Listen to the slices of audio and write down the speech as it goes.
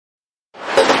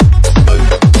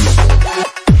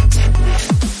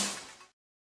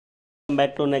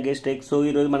Back to next tech. So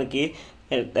ఈరోజు మనకి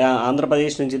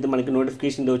ఆంధ్రప్రదేశ్ నుంచి మనకి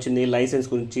నోటిఫికేషన్ వచ్చింది లైసెన్స్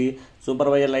గురించి,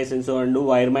 supervisor licence and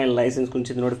wireman licence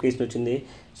గురించి నోటిఫికేషన్ వచ్చింది.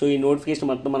 సో ఈ నోటిఫికేషన్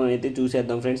మొత్తం మనం అయితే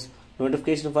చూసేద్దాం friends.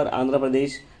 Notification for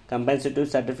Andhra Pradesh compulsory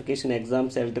certification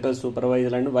exams electrical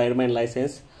supervisor and wireman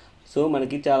licence. So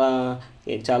మనకి చాలా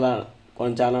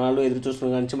నాళ్ళు ఎదురు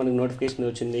చూస్తున్న నుంచి మనకి నోటిఫికేషన్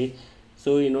వచ్చింది. సో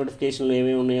ఈ నోటిఫికేషన్లో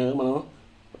ఏమేమి ఉన్నాయో మనం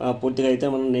పూర్తిగా అయితే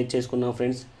మనం నేర్చేసుకున్నాం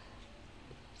friends.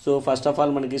 So first of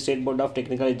all మనకి state board of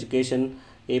technical education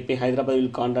AP Hyderabad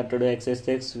will contacted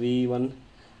XSX V1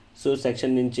 so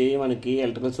section నుంచి మనకి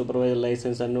electrical supervisor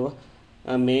licence and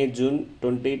May-June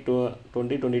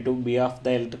 2022 behalf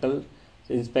the electrical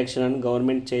inspection and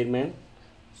government chairman.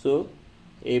 So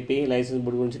AP licence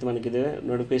board గురించి మనకి ఇదే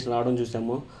notification రావడం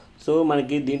చూసాము. So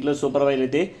మనకి దీంట్లో సూపర్వైజర్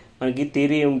అయితే మనకి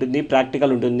థియరీ ఉంటుంది,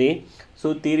 ప్రాక్టికల్ ఉంటుంది. సో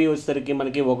థియరీ వచ్చేసరికి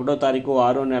మనకి 1వ తారీఖు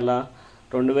 6వ నెల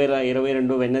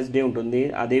 2022 వెడ్నెస్డే ఉంటుంది.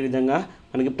 అదేవిధంగా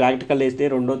మనకి ప్రాక్టికల్ వేస్తే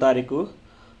 2వ తారీఖు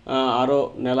 6వ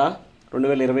నెల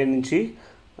 2020 నుంచి,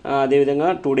 అదేవిధంగా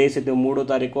 2 డేస్ అయితే 3వ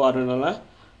తారీఖు 6వ నెల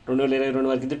 2022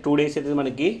 వరకు అయితే 2 డేస్ అయితే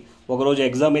మనకి ఒకరోజు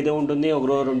ఎగ్జామ్ అయితే ఉంటుంది,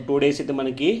 ఒకరోజు 2 డేస్ అయితే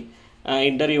మనకి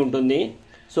ఇంటర్వ్యూ ఉంటుంది.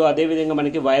 సో అదేవిధంగా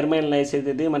మనకి వైర్మ్యాన్ లైసెన్స్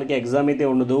అయితే మనకి ఎగ్జామ్ అయితే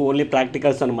ఉండదు, ఓన్లీ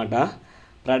ప్రాక్టికల్స్ అనమాట.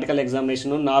 ప్రాక్టికల్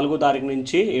ఎగ్జామినేషన్ 4వ తారీఖు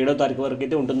నుంచి 7వ తారీఖు వరకు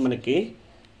అయితే ఉంటుంది మనకి.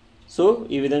 సో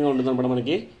ఈ విధంగా ఉంటుంది అనమాట,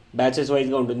 మనకి బ్యాచెస్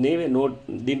వైజ్గా ఉంటుంది.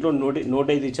 దీంట్లో నోట్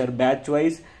అయితే ఇచ్చారు, batch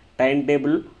wise time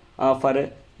table for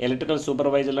electrical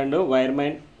supervisor and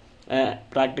wireman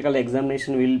practical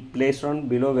examination will placed on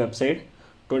below website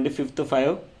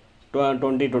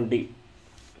 25/5/2020.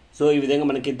 So ఈ విధంగా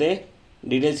మనకైతే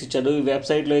డీటెయిల్స్ ఇచ్చారు. ఈ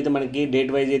వెబ్సైట్లో అయితే మనకి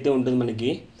డేట్ వైజ్ అయితే ఉంటుంది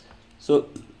మనకి. సో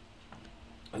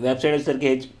వెబ్సైట్ వచ్చేసరికి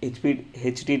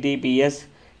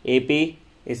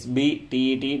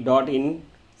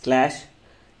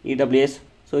https://apsbtet.in/ews.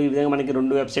 సో ఈ విధంగా మనకి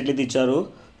 2 వెబ్సైట్లు అయితే ఇచ్చారు.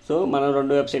 సో మనం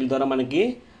 2 వెబ్సైట్ల ద్వారా మనం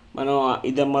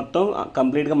ఇది మొత్తం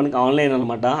కంప్లీట్గా మనకి ఆన్లైన్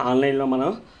అనమాట. ఆన్లైన్లోనే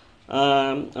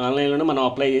మనం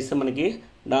అప్లై చేస్తే మనకి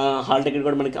హాల్ టికెట్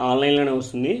కూడా మనకి ఆన్లైన్లోనే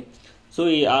వస్తుంది. సో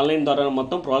ఈ ఆన్లైన్ ద్వారా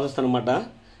మొత్తం ప్రాసెస్ అనమాట.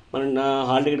 మనం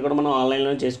హాల్ టికెట్ కూడా మనం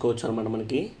ఆన్లైన్లోనే చేసుకోవచ్చు అనమాట.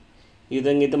 మనకి ఈ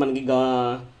విధంగా అయితే మనకి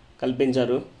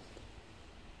కల్పించారు.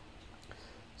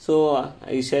 సో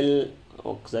ఈ షెల్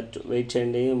ఒకసారి వెయిట్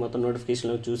చేయండి, మొత్తం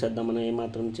నోటిఫికేషన్లో చూసేద్దాం మనం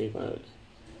ఏమాత్రం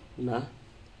చేయకుండా.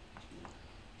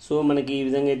 సో మనకి ఈ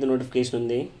విధంగా అయితే నోటిఫికేషన్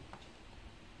ఉంది.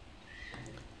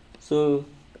 సో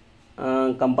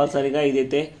కంపల్సరీగా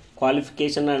ఇదైతే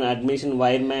qualification and admission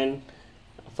wireman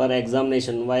for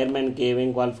examination, వైర్మ్యాన్కి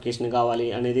ఏమేమి క్వాలిఫికేషన్ కావాలి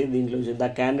అనేది దీంట్లో the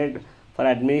candidate for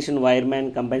admission wireman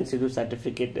compulsory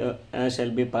certificate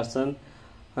shall be person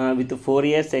with 4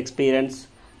 years experience,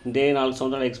 అంటే 4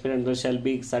 సంవత్సరాల experience shall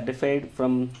be certified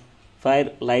from fire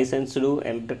licensed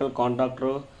electrical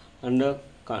contractor and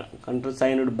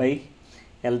కంట్రసైన్డ్ by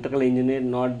electrical engineer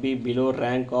not be below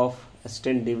rank of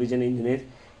assistant division engineer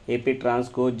AP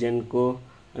Transco Genco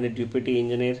and deputy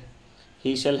engineer.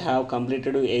 He shall have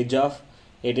completed age of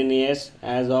 18 years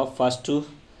as of 1st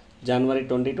January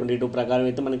 2022 ప్రకారం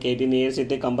అయితే మనకి 18 years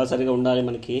అయితే కంపల్సరీగా ఉండాలి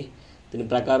మనకి దీని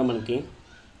ప్రకారం మనకి.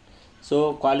 So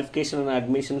qualification and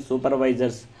admission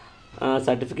supervisors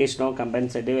certification of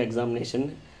కంపెన్సేటివ్ examination.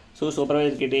 So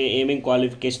సూపర్వైజర్కి అయితే ఏమేమి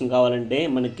క్వాలిఫికేషన్ కావాలంటే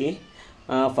మనకి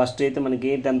ఫస్ట్ అయితే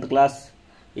మనకి 10th class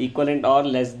equivalent are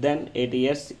less than 8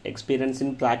 years experience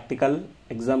in practical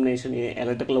examination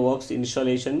electrical works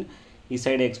installation ఈ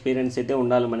సైడ్ ఎక్స్పీరియన్స్ అయితే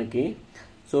ఉండాలి మనకి.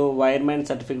 So wireman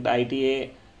certificate ITA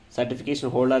certification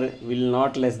holder will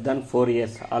not less than 4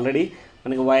 years. Already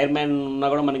మనకి వైర్మ్యాన్ ఉన్నా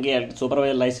కూడా మనకి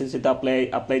సూపర్వైజర్ లైసెన్స్ అయితే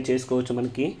apply చేసుకోవచ్చు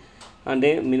మనకి. అంటే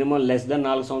మినిమం లెస్ దెన్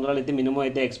 4 సంవత్సరాలు అయితే మినిమం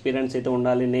అయితే ఎక్స్పీరియన్స్ అయితే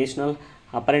ఉండాలి. National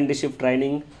apprenticeship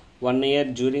training 1 year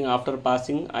during after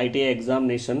passing ITA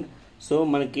examination. So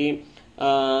మనకి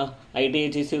ITA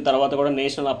చేసిన తర్వాత కూడా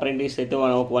నేషనల్ అప్రెంటిస్ అయితే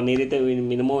 1 year అయితే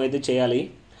మినిమం అయితే చేయాలి.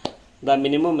 The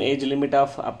minimum age limit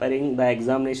of appearing the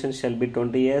examination shall be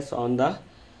 20 years on the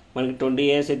మనకి 20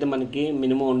 years అయితే మనకి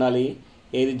మినిమం ఉండాలి.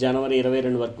 ఏది జనవరి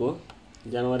 22 వరకు,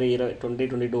 జనవరి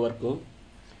 2022 వరకు.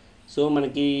 సో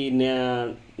మనకి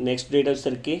నెక్స్ట్ డేట్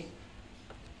వచ్చేసరికి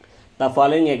the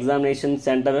following examination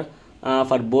centre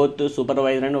for both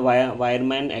supervisor and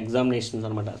wireman examinations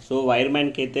అనమాట. సో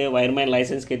వైర్మ్యాన్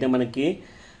లైసెన్స్కి అయితే మనకి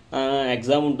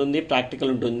ఎగ్జామ్ ఉంటుంది, ప్రాక్టికల్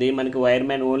ఉంటుంది. మనకి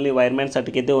wireman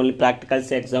certificate only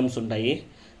practicals exams ఉంటాయి.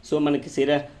 సో మనకి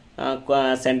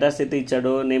సెంటర్స్ అయితే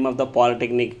ఇచ్చాడు. Name of the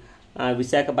polytechnic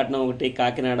Visakhapatnam 1,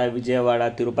 Kakinada, Vijayawada,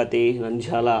 Tirupati,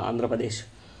 Nandyal, Andhra Pradesh.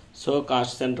 So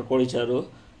cost centre code ఇచ్చారు.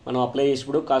 మనం అప్లై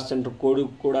చేసినప్పుడు కాస్ట్ సెంటర్ కోడ్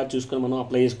కూడా చూసుకొని మనం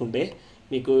అప్లై చేసుకుంటే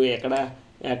మీకు ఎక్కడ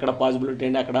పాసిబిలిటీ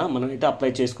అంటే అక్కడ మనం అయితే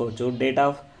అప్లై చేసుకోవచ్చు. డేట్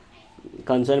ఆఫ్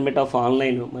కన్సర్న్మెంట్ ఆఫ్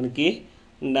ఆన్లైన్ మనకి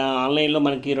ఆన్లైన్లో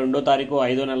మనకి 2వ తారీఖు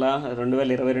 5వ నెల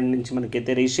 2022 నుంచి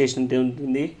మనకైతే రిజిస్ట్రేషన్ అయితే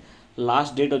ఉంటుంది.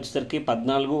 లాస్ట్ డేట్ వచ్చేసరికి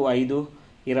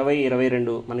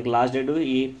 14/5/2022 మనకి లాస్ట్ డేటు.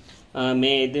 ఈ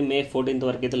మే 14th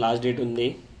వరకు అయితే లాస్ట్ డేట్ ఉంది.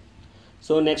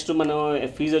 సో నెక్స్ట్ మనం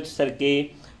ఫీజు వచ్చేసరికి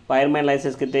వైర్మ్యాన్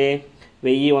లైసెన్స్కి అయితే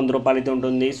 1,100 రూపాయలు అయితే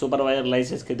ఉంటుంది. సూపర్వైజర్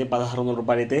లైసెన్స్కి అయితే 1,600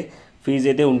 రూపాయలు అయితే ఫీజు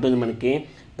అయితే ఉంటుంది మనకి.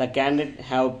 The candidate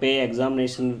have pay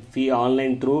examination fee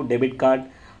online through debit card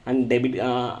and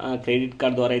credit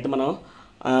card ద్వారా అయితే మనం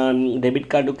డెబిట్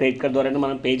కార్డు క్రెడిట్ కార్డ్ ద్వారా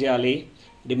మనం పే చేయాలి.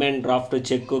 Demand draft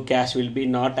check cash will be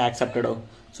not accepted.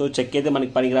 So check అయితే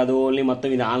మనకి పనికిరాదు, ఓన్లీ మొత్తం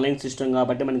ఇది ఆన్లైన్ సిస్టమ్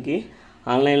కాబట్టి మనకి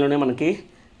ఆన్లైన్లోనే మనకి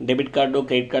డెబిట్ కార్డు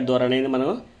క్రెడిట్ కార్డ్ ద్వారా అనేది మనం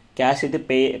క్యాష్ అయితే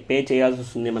పే చేయాల్సి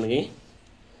వస్తుంది మనకి.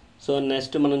 సో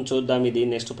నెక్స్ట్ మనం చూద్దాం ఇది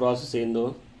నెక్స్ట్ ప్రాసెస్ ఏందో.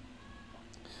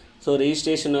 సో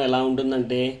రిజిస్ట్రేషన్ ఎలా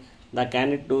ఉంటుందంటే ద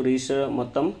క్యాండిడేట్ టు రిజిస్టర్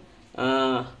మొత్తం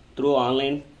through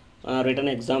online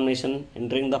written examination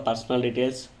entering the personal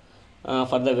details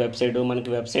for the website. మనకి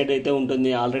వెబ్సైట్ అయితే ఉంటుంది,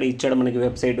 ఆల్రెడీ ఇచ్చాడు మనకి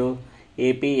వెబ్సైటు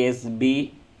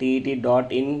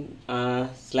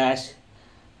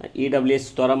apsbt.in/EWS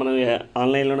ద్వారా మనం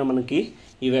ఆన్లైన్లోనే మనకి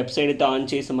ఈ వెబ్సైట్ అయితే ఆన్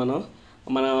చేసి మనం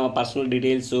మన పర్సనల్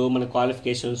డీటెయిల్స్ మన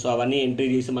క్వాలిఫికేషన్స్ అవన్నీ ఎంట్రీ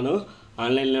చేసి మనం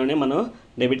ఆన్లైన్లోనే మనం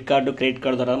డెబిట్ కార్డు క్రెడిట్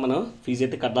కార్డు ద్వారా మనం ఫీజు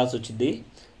అయితే కట్టాల్సి వచ్చింది.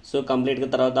 సో కంప్లీట్గా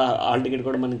తర్వాత హాల్ టికెట్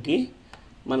కూడా మనకి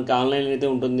ఆన్లైన్ అయితే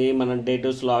ఉంటుంది. మన డేట్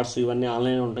స్లాట్స్ ఇవన్నీ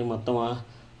ఆన్లైన్ ఉంటాయి, మొత్తం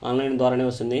ఆన్లైన్ ద్వారానే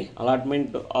వస్తుంది.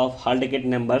 Allotment of hall ticket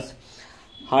numbers.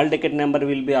 Hall ticket number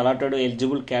will be allotted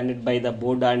eligible candidate by the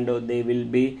board and they will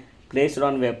be placed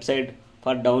on website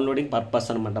for downloading purpose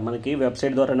అనమాట. మనకి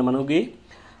వెబ్సైట్ ద్వారానే మనకి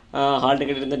hall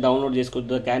ticket అయితే download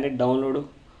చేసుకోవచ్చు. Candidate download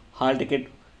hall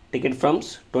ticket ఫ్రమ్స్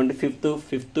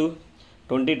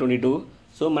 25/5/2022.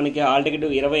 So మనకి hall ticket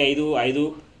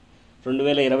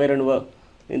 25/5/2022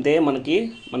 అయితే మనకి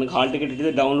hall ticket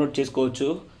అయితే డౌన్లోడ్ చేసుకోవచ్చు.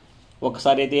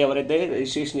 ఒకసారి అయితే ఎవరైతే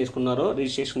రిజిస్ట్రేషన్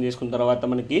చేసుకున్న తర్వాత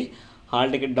మనకి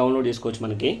హాల్ టికెట్ డౌన్లోడ్ చేసుకోవచ్చు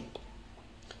మనకి.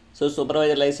 సో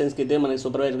సూపర్వైజర్ లైసెన్స్కి అయితే మనకి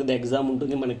సూపర్వైజర్కి అయితే ఎగ్జామ్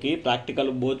ఉంటుంది మనకి.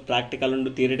 బోత్ ప్రాక్టికల్ అండ్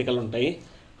థియరిటికల్ ఉంటాయి.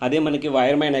 అదే మనకి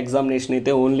వైర్మ్యాన్ ఎగ్జామినేషన్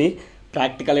అయితే ఓన్లీ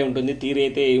ప్రాక్టికలే ఉంటుంది, థియరీ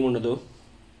అయితే ఏమి ఉండదు.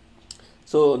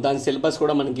 సో దాని సిలబస్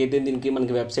కూడా మనకి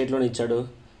వెబ్సైట్లోనే ఇచ్చాడు.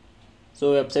 సో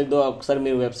వెబ్సైట్తో ఒకసారి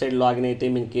మీరు వెబ్సైట్ లాగిన్ అయితే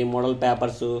మనకి model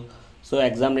papers, so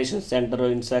examination centre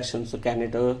instructions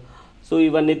candidate, so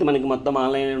ఇవన్నీ అయితే మనకి మొత్తం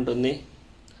ఆన్లైన్ ఉంటుంది.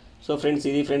 సో ఫ్రెండ్స్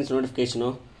ఇది నోటిఫికేషను.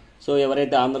 సో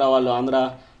ఎవరైతే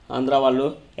ఆంధ్ర వాళ్ళు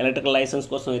ఎలక్ట్రికల్ లైసెన్స్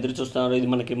కోసం ఎదురు చూస్తున్నారో ఇది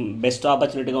మనకి బెస్ట్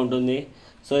ఆపర్చునిటీగా ఉంటుంది.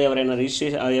 సో ఎవరైనా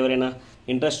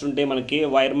ఇంట్రెస్ట్ ఉంటే మనకి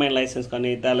వైర్మ్యాన్ లైసెన్స్ కానీ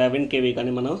 11 kV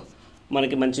కానీ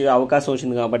మనకి మంచి అవకాశం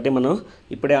వచ్చింది కాబట్టి మనం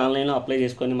ఇప్పుడే ఆన్లైన్లో అప్లై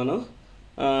చేసుకొని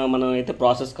మనం అయితే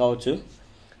ప్రాసెస్ కావచ్చు.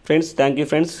 Friends thank you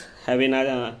friends, have a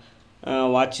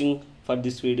watching for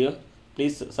this video.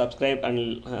 Please subscribe and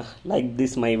like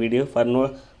this my video. For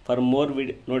more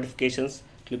notifications,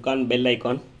 click on bell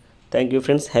icon. Thank you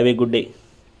friends. Have a good day.